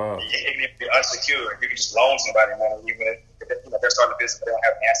 Wow. It can be unsecured. You can just loan somebody money, even if they're starting a business but they don't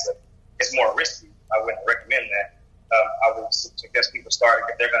have an asset. It's more risky. I wouldn't recommend that. I would suggest people starting,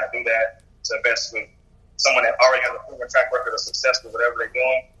 if they're going to do that, to invest with someone that already has a proven track record of success with whatever they're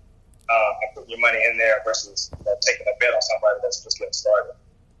doing, and put your money in there versus taking a bet on somebody that's just getting started.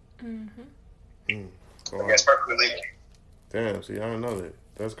 Wow. It's perfectly legal. Damn, see, I don't know that.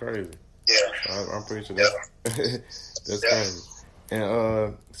 That's crazy. Yeah. I'm pretty sure that's crazy.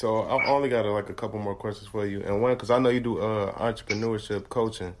 And so I've only got a couple more questions for you. And one, because I know you do entrepreneurship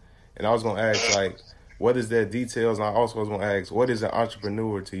coaching, and I was gonna ask what is that details? And I also was gonna ask, what is an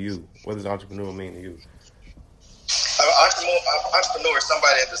entrepreneur to you? What does entrepreneur mean to you? Entrepreneur is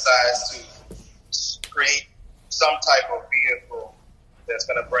somebody that decides to create some type of vehicle that's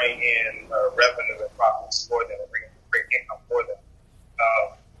going to bring in revenue and profits for them, and create income for them.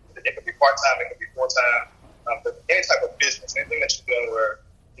 It could be part-time, it could be full-time, but any type of business, anything that you're doing where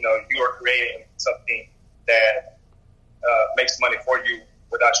you are creating something that makes money for you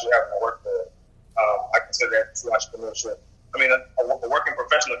without you having to work for it. I consider that true entrepreneurship. I mean, a working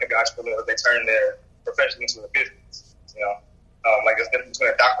professional can be an entrepreneur if they turn their profession into a business. Like there's difference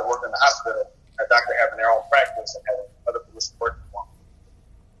between a doctor working in the hospital and a doctor having their own practice and having other people working for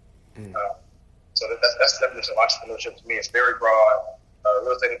them. So that's the definition of entrepreneurship to me. It's very broad.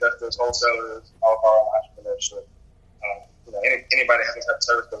 Real estate investors, wholesalers, all are entrepreneurship. Anybody that has any type of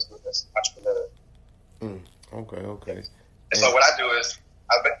service business is entrepreneur. Okay. And so what I do is,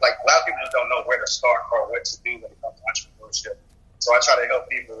 a lot of people just don't know where to start or what to do when it comes to entrepreneurship. So I try to help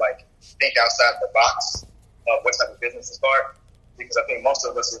people think outside the box of what type of business to start, because I think most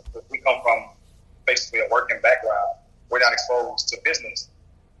of us, if we come from basically a working background, we're not exposed to business,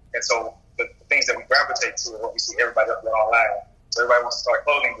 and so the things that we gravitate to are what we see everybody else doing online. So everybody wants to start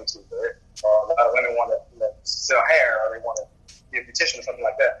clothing boutique, or a lot of women want to sell hair, or they want to be a beautician or something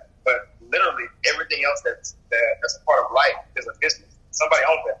like that. But literally everything else that's a part of life is a business. Somebody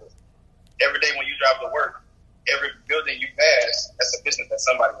owns that business. Every day when you drive to work, every building you pass, that's a business that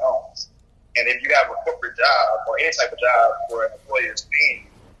somebody owns. And if you have a corporate job or any type of job where an employer is paying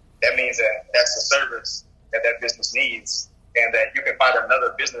you, that means that that's a service that business needs, and that you can find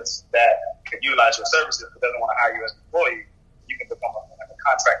another business that can utilize your services but doesn't want to hire you as an employee. You can become a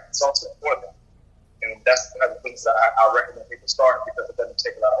contract consultant for them. And that's the type of business that I recommend people start, because it doesn't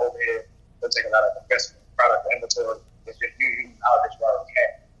take a lot of overhead, it doesn't take a lot of investment, product, inventory. It's just you using knowledge that you already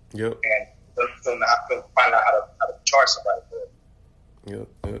have. Yep. And find out how to charge somebody for it. Yep.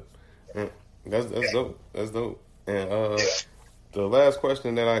 That's dope. That's dope. And the last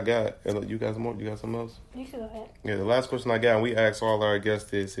question that I got, and you got some more? You got something else? You can go ahead. Yeah, the last question I got, and we ask all our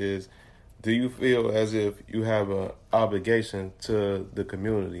guests this, is, do you feel as if you have an obligation to the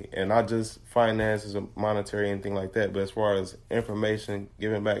community, and not just finances or monetary, anything like that, but as far as information,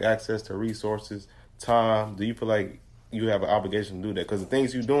 giving back access to resources, time? Do you feel like you have an obligation to do that? Because the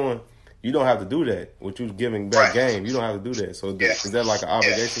things you're doing, you don't have to do that. With you giving back game, you don't have to do that. So is that like an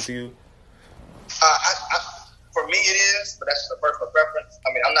obligation to you? For me, it is, but that's just a personal preference.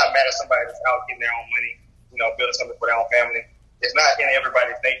 I mean, I'm not mad at somebody that's out getting their own money, building something for their own family. It's not in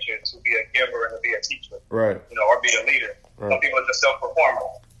everybody's nature to be a giver and to be a teacher, right? Or be a leader. Right. Some people are just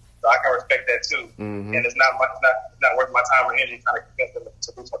self-performers, so I can respect that too. Mm-hmm. And it's not worth my time or energy trying to convince them to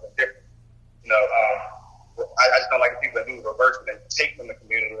do something different. I just don't like the people that do the reverse, they take from the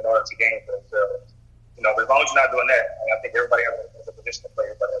community in order to gain for themselves. But as long as you're not doing that, I think everybody has a position to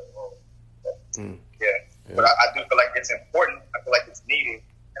play. Everybody has a role. Yeah. But I do feel like it's important. I feel like it's needed,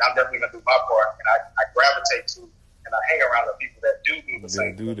 and I'm definitely gonna do my part. And I gravitate to and I hang around the people that do the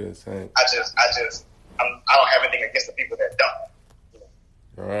same. I don't have anything against the people that don't.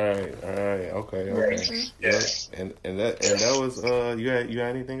 Right. Okay. Yeah. And that was you had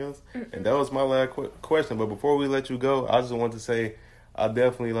anything else? And that was my last question. But before we let you go, I just want to say, I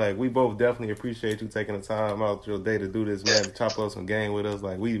definitely we both definitely appreciate you taking the time out your day to do this, man, to chop up some game with us.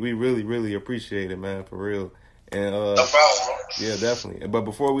 We really, really appreciate it, man, for real. And no problem. Yeah, definitely. But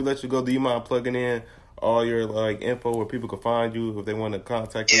before we let you go, do you mind plugging in all your info where people can find you if they want to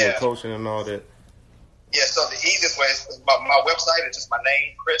contact you with coaching and all that? Yeah, so the easiest way is my website is just my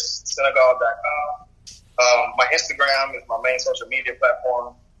name, ChrisSenegal.com. My Instagram is my main social media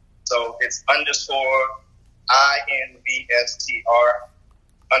platform. So it's _INVSTR _INVSTR.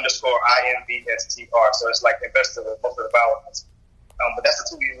 So it's like investor with most of the vowels. But that's the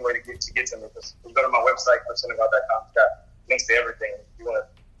two easy way to get to me. Because if you go to my website, ChrisSenegal.com, it's got links to everything. If you want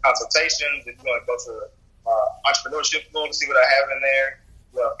consultations, if you want to go to entrepreneurship flow to see what I have in there.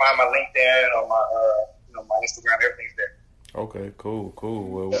 Find my LinkedIn or my my Instagram. Everything's there. Okay, cool.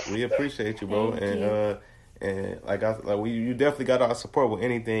 Well, we appreciate you, bro. And you definitely got our support with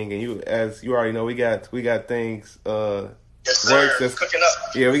anything. And you, as you already know, we got things. Yes, sir. That's cooking up.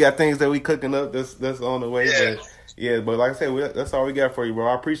 Yeah, we got things that we cooking up. That's on the way. Yeah. But like I said, that's all we got for you, bro.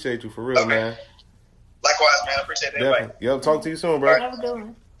 I appreciate you for real, man. Likewise, man. I appreciate the invite. Yep. Talk to you soon, bro. Have a good one. All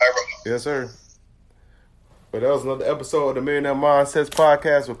right, bro. Yes, sir. But that was another episode of the Millionaire Mindsets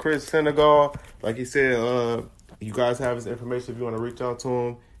Podcast with Chris Senegal. Like he said, you guys have his information if you want to reach out to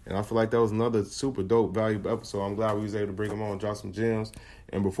him. And I feel like that was another super dope, valuable episode. I'm glad we was able to bring him on and drop some gems.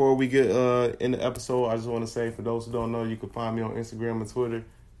 And before we get in the episode, I just want to say, for those who don't know, you can find me on Instagram and Twitter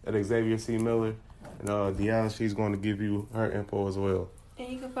at Xavier C. Miller. And Deanna, she's going to give you her info as well. And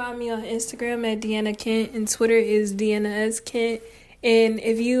you can find me on Instagram at Deanna Kent, and Twitter is Deanna S. Kent. And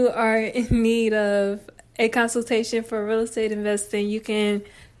if you are in need of a consultation for real estate investing, you can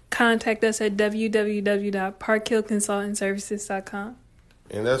contact us at www.parkhillconsultingservices.com.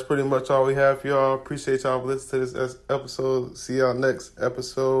 And that's pretty much all we have for y'all. Appreciate y'all for listening to this episode. See y'all next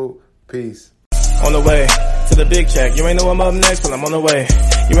episode. Peace. On the way to the big check. You ain't know I'm up next, but I'm on the way.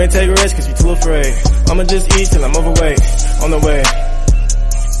 You ain't take risks cause you too afraid. I'ma just eat till I'm overweight. On the way.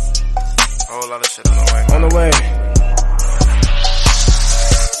 Whole lot of shit on the way. On the way.